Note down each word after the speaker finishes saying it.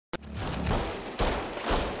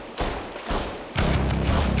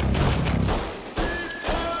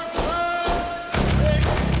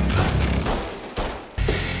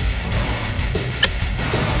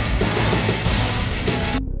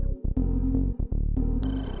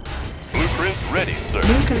Unit ready, sir.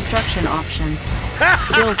 New construction options.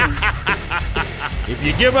 Building. If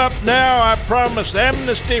you give up now, I promise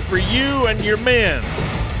amnesty for you and your men.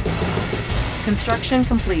 Construction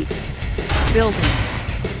complete. Building.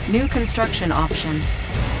 New construction options.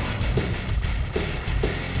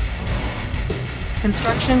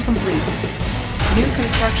 Construction complete. New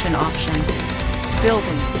construction options.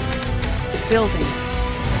 Building. Building.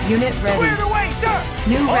 Unit ready. Clear the way, sir!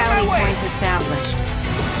 New On rally my way. point established.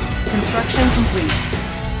 Construction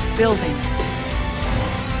complete. Building.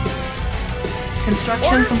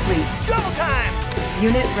 Construction Orders. complete. Double time!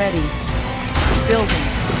 Unit ready. Building.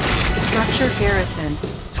 Structure garrisoned.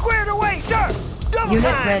 Squared away, sir! Double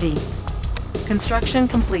Unit time! ready. Construction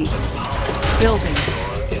complete. Building.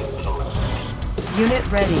 Unit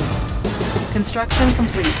ready. Construction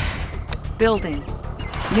complete. Building.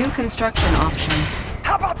 New construction options.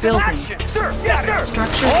 How about some Building. action? Sir, yes, sir!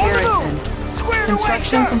 Structure On the garrisoned. move. Squared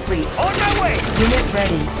Construction away, sir! complete. On my way! Unit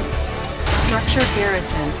ready. Structure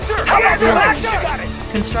garrisoned. Sir, how about some Building. action? Got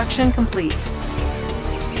it! Construction complete.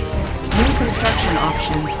 New construction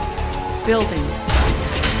options. Building.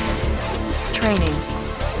 Training.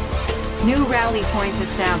 New rally point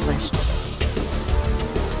established.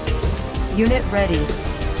 Unit ready.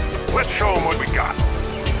 Let's show them what we got.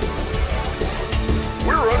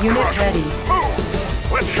 We're Unit uncrushable. ready.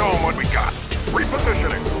 Move! Let's show them what we got.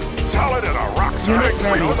 Repositioning. Solid and a rock Unit solid.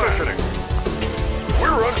 ready. Repositioning.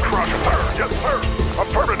 We're uncrushable. Sir, yes, sir.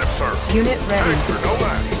 Affirmative, sir. Unit ready. Thanks for no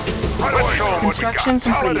match. Let's show them what we got. Construction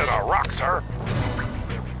Solid complete. and a rock, sir.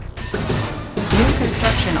 New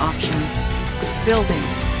construction options. Building.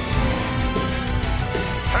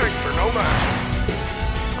 Thanks for no match.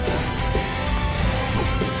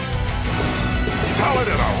 Solid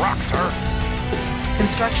and a rock, sir.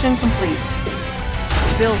 Construction complete.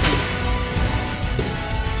 Building.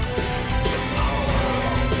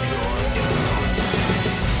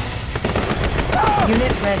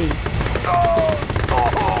 Unit ready.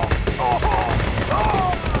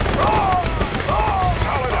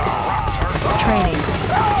 Solid and a rock, sir. Training.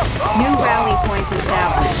 New rally point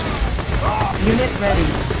established. Unit ready.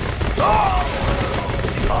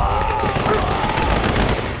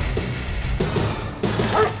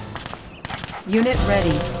 Unit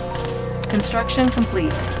ready. Construction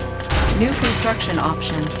complete. New construction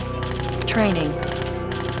options. Training.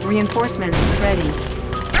 Reinforcements ready.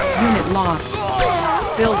 Unit lost.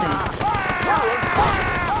 Building.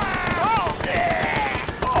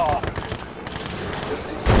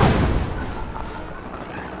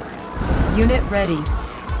 Unit ready.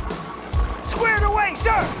 Squared away,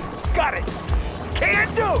 sir! Got it! Can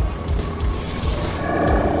do!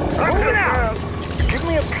 Moving out! Give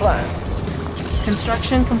me a plan.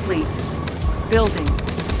 Construction complete. Building.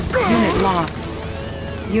 Unit lost.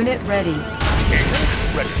 Unit ready.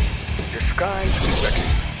 Agent ready. Disguise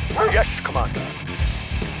ready. Yes, Commander.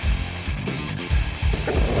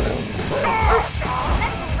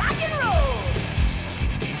 Rock and roll!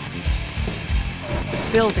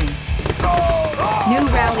 Building. New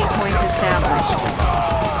rally point established.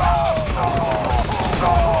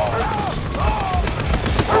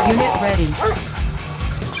 Unit ready.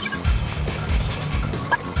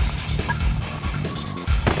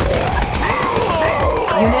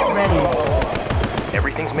 Unit ready.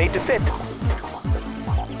 Everything's made to fit.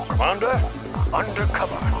 Commander,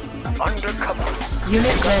 undercover. Undercover.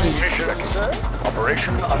 Unit ready. Mission ready, sir.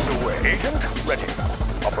 Operation underway. Agent ready.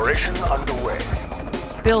 Operation underway.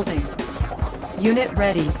 Building. Unit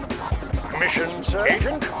ready. Mission, sir.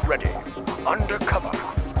 Agent ready. Undercover.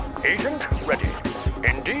 Agent ready.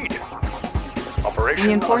 Indeed. Operation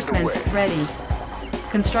Reinforcements underway. ready.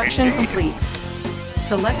 Construction Indeed. complete.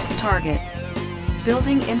 Select target.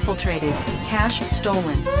 Building infiltrated. Cache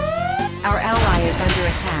stolen. Our ally is under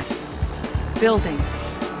attack. Building.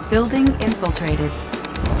 Building infiltrated.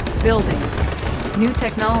 Building. New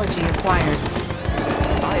technology acquired.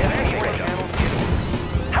 I am ready.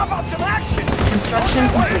 How about some action? Construction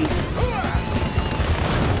complete.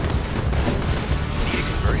 Need a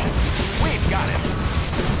conversion? We've got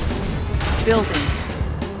it. Building.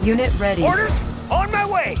 Unit ready. Orders on my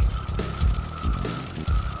way.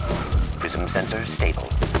 Prism sensor stable.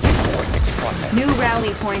 Coordinates processed. New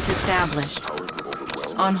rally point established.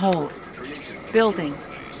 On hold. Building.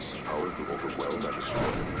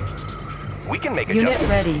 We can make Unit adjustments.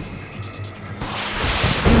 ready.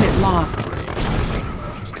 Unit lost.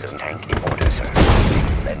 Prism tank in order, sir.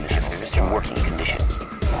 Lens systems in working condition.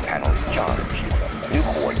 Panels charged. New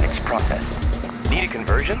coordinates processed. Need a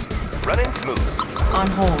conversion? Running smooth. On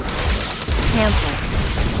hold. Cancel.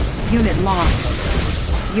 Unit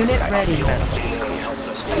lost. Unit ready.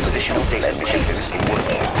 Positional data receivers in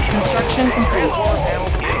working condition. Construction Construction complete. Transformer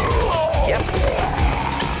panels in order. Yep.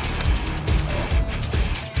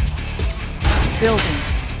 Building.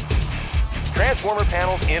 Transformer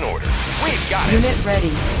panels in order. We've got it. Unit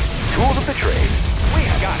ready. Tools of the trade.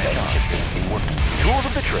 We've got it. Tools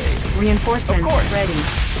of the trade. Reinforcements Of course. ready.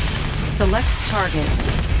 Select target.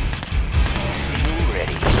 Seal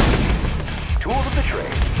ready. Tools of the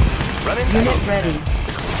trade. Running Unit smooth. ready.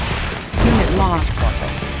 Unit lost.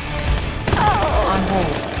 Process. On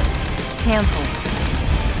hold. Cancel.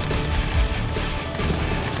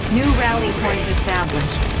 New rally point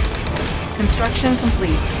established. Construction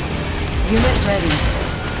complete. Unit ready.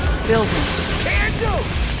 Building. Can do.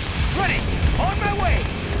 Ready. On my way.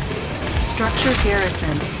 Structure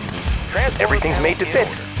garrison. Transformer Everything's panels made to in fit.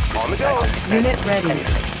 order. On the go. Unit ready.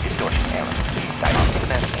 Distortion error. Diagnostic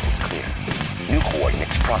management clear. New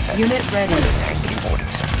coordinates processed. Unit ready. Tank in order,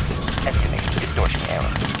 sir. Estimate distortion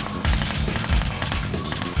error.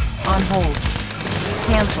 On hold.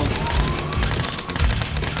 Cancel.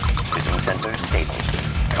 Prism sensor stable. We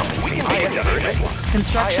Compensate. can make it diversion.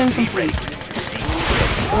 Construction IFB complete.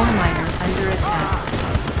 ready. Ore miner under attack.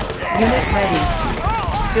 Unit ready.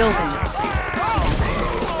 Building.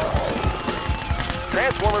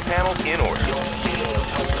 Transformer panels in order.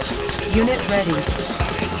 Unit ready.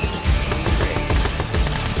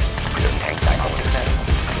 Tank diagnostic management.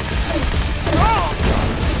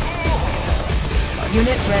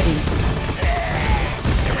 Unit ready.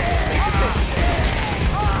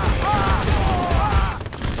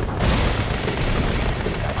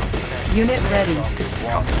 Unit ready.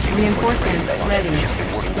 Reinforcements ready.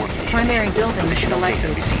 Primary building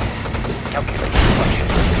selected. Calculation function.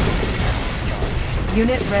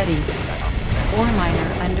 Unit ready. Ore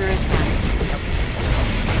miner under attack.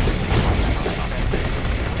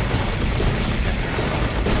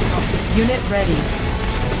 Unit ready.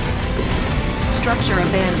 Structure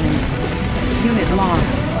abandoned. Unit lost.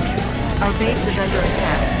 Our base is under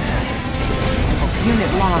attack.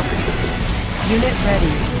 Unit lost. Unit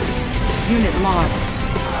ready. Unit lost.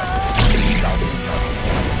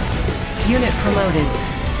 Unit promoted.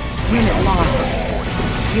 Unit lost.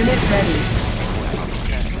 Unit ready.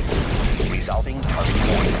 Resolving target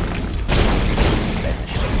coordinates.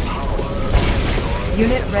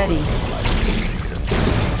 Unit ready.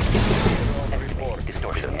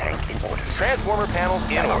 Distortion tank in order. Transformer panels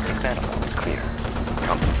in order. Diagnostic manifold is clear.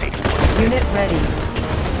 Compensating order. Unit ready.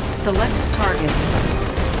 Select target.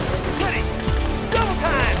 Ready. Double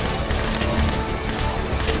time.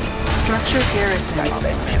 Structure garrison.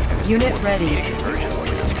 Unit ready. Conversion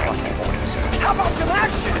orders processing orders. How about some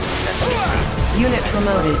action? Unit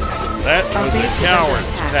promoted. That Our was base a is under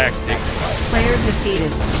coward's attack. tactic. Player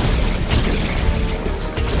defeated.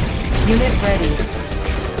 Unit ready.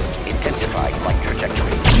 Intensifying flight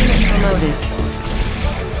trajectory. Unit promoted.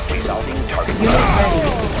 Resolving target. Unit ready.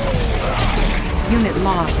 Unit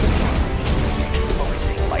lost.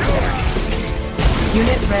 Focusing light energy.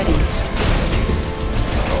 Unit ready.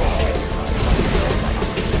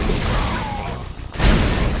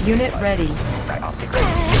 Unit ready. Dioptic.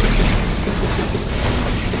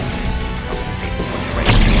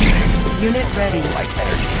 Unit ready. Light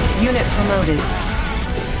energy. Unit promoted.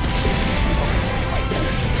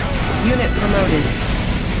 Unit promoted.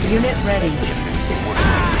 Unit ready.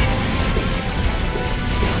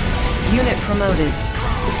 Unit promoted.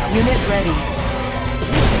 Unit ready.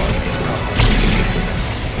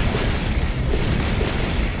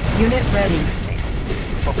 Unit ready.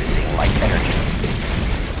 Focusing light energy.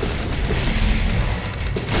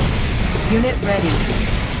 Unit ready.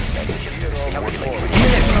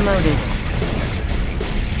 Unit promoted.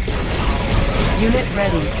 Unit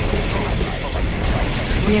ready.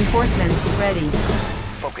 Reinforcements ready.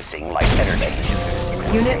 Focusing light energy.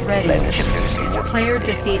 Unit ready. Lens shifters in work. Player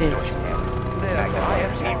defeated.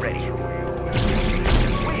 IFC ready.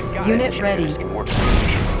 Unit ready. In work.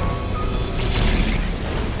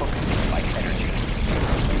 Focusing light energy.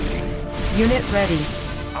 Unit ready.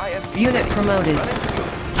 Unit promoted.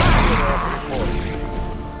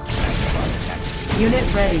 Unit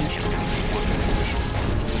ready.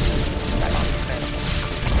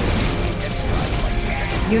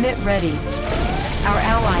 Unit ready. Our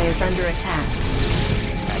ally is under attack.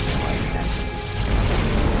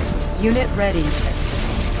 Unit ready.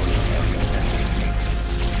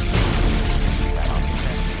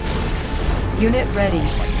 Unit ready.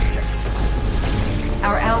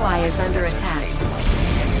 Our ally is under attack.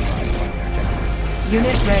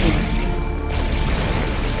 Unit ready.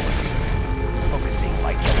 Focusing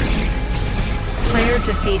light energy. Player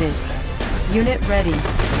defeated. Unit ready.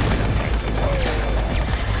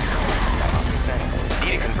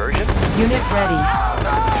 Need a conversion? Unit ready.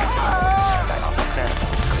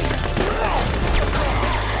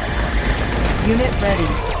 Unit ready.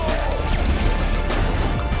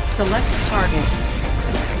 Select target.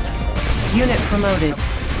 Unit promoted.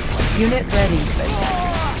 Unit ready.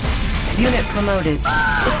 Unit promoted.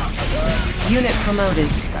 Unit promoted.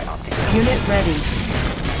 Unit ready.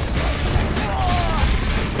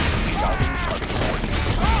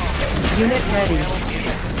 Unit ready.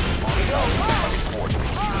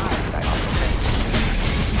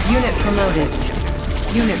 Unit promoted.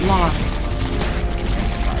 Unit lost.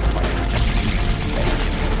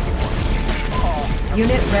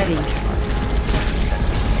 Unit ready.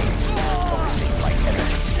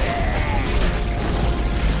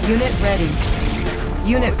 Unit ready.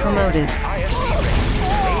 Unit promoted.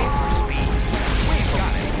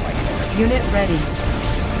 Unit ready.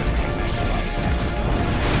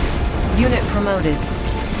 Unit promoted.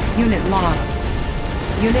 Unit lost.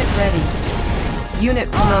 Unit ready.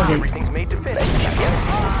 Unit promoted. Everything's made to fit.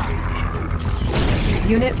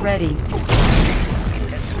 Unit ready.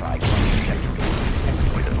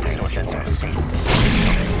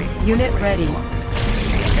 Unit ready.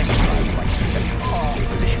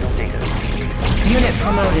 Unit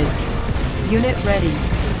promoted. Unit ready.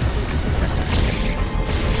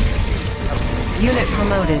 Unit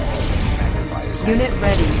promoted. Unit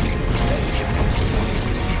ready.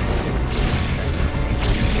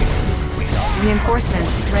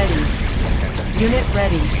 Reinforcements ready. Unit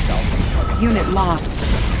ready. Unit lost.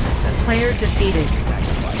 Player defeated.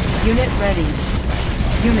 Unit ready.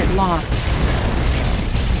 Unit lost.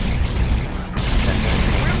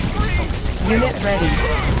 Unit ready.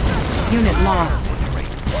 Unit lost.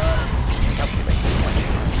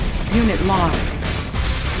 Unit lost.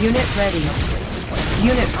 Unit ready.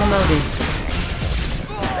 Unit promoted.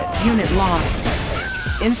 Unit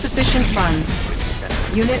lost. Insufficient funds.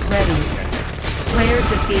 Unit ready. Player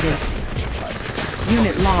defeated.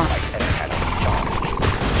 Unit lost.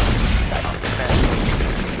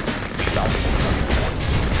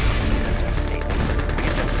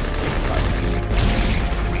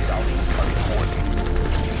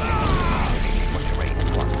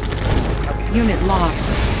 Unit lost.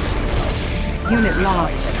 Unit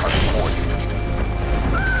lost.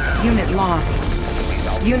 Unit lost.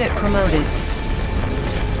 Unit promoted.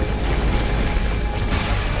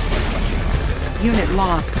 Unit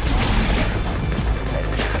lost.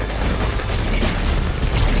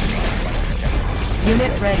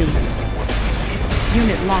 Unit ready.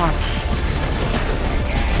 Unit lost.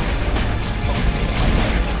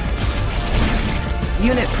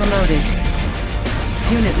 Unit promoted.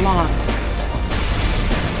 Unit lost.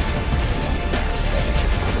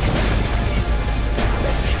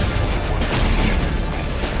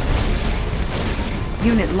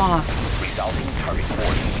 Unit lost. Resolving target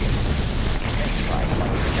coordinates.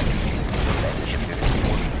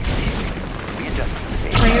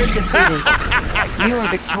 Player defeated. You are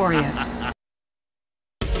victorious.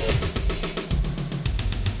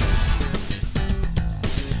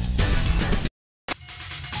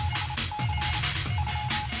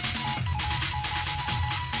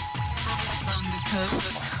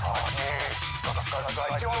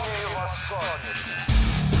 Заказать у вас